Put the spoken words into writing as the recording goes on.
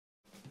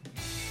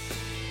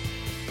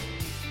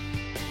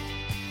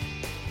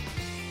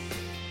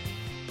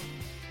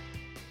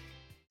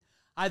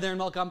Hi there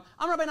and welcome.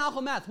 I'm Rabbi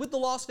Nachum Meth with the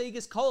Las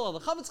Vegas Kollel. The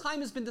Chavetz Chaim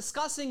has been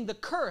discussing the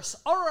curse.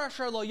 A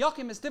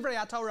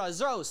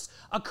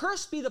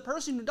curse be the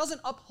person who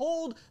doesn't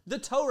uphold the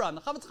Torah. And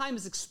the Chavetz Chaim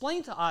has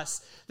explained to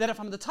us that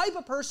if I'm the type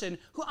of person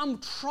who I'm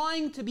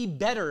trying to be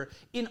better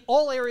in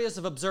all areas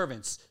of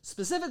observance,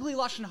 specifically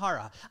Lashon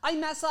Hara, I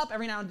mess up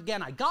every now and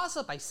again, I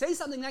gossip, I say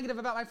something negative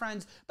about my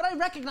friends, but I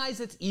recognize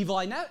it's evil,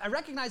 I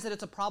recognize that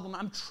it's a problem,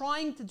 I'm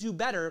trying to do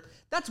better,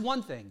 that's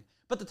one thing.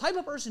 But the type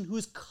of person who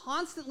is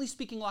constantly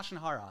speaking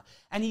Lashon Hara,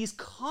 and he's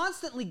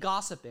constantly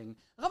gossiping,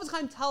 the Chavetz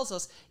Chaim tells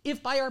us,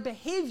 if by our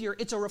behavior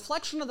it's a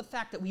reflection of the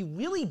fact that we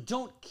really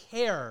don't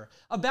care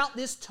about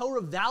this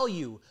Torah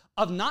value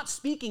of not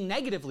speaking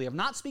negatively, of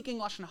not speaking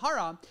Lashon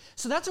Hara,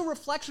 so that's a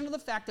reflection of the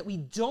fact that we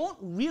don't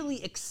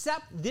really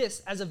accept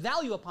this as a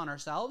value upon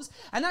ourselves,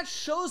 and that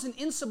shows an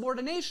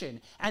insubordination,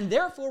 and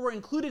therefore we're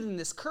included in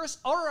this curse.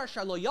 A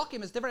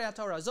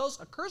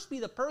curse be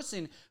the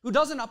person who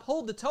doesn't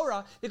uphold the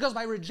Torah, because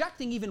by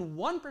rejecting even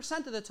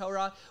 1% of the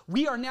Torah,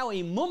 we are now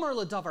a mumar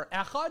l'davar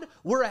echad,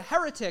 we're a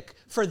heretic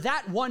for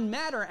that one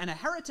matter, and a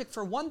heretic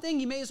for one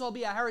thing, you may as well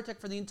be a heretic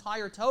for the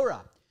entire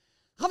Torah.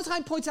 Chavetz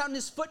Chaim points out in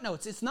his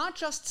footnotes, it's not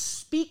just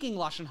speaking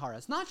Lashon Hara.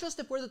 It's not just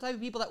if we're the type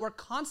of people that we're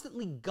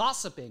constantly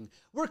gossiping,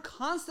 we're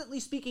constantly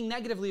speaking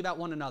negatively about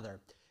one another.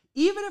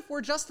 Even if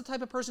we're just the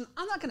type of person,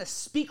 I'm not going to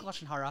speak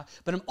Lashon Hara,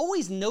 but I'm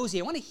always nosy.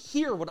 I want to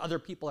hear what other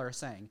people are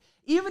saying.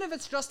 Even if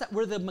it's just that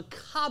we're the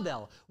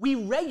makabel, we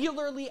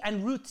regularly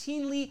and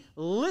routinely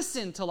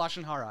listen to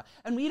Lashon Hara,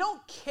 and we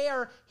don't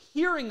care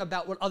hearing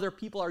about what other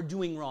people are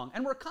doing wrong,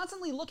 and we're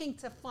constantly looking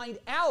to find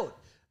out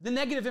the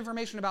negative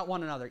information about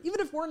one another. Even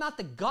if we're not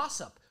the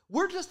gossip,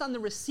 we're just on the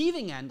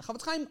receiving end.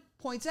 Chavetz Chaim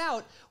points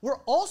out, we're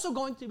also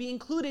going to be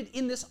included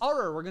in this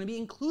Arurin. We're going to be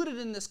included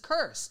in this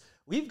curse.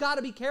 We've got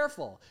to be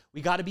careful. We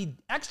got to be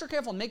extra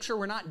careful and make sure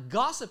we're not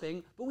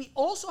gossiping, but we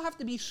also have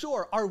to be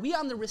sure, are we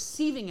on the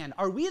receiving end?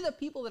 Are we the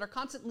people that are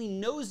constantly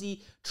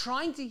nosy,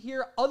 trying to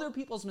hear other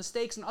people's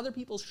mistakes and other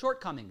people's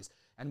shortcomings?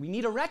 And we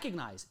need to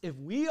recognize, if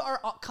we are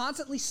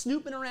constantly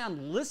snooping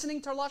around,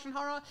 listening to Lashon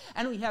Hara,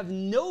 and we have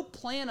no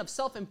plan of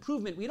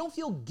self-improvement, we don't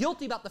feel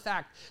guilty about the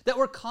fact that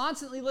we're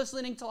constantly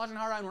listening to Lashon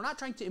Hara and we're not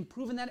trying to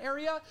improve in that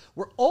area,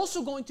 we're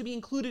also going to be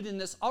included in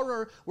this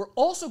Arurin, we're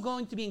also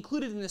going to be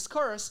included in this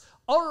curse.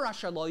 A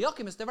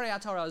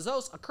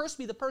curse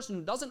be the person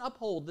who doesn't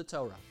uphold the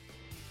Torah.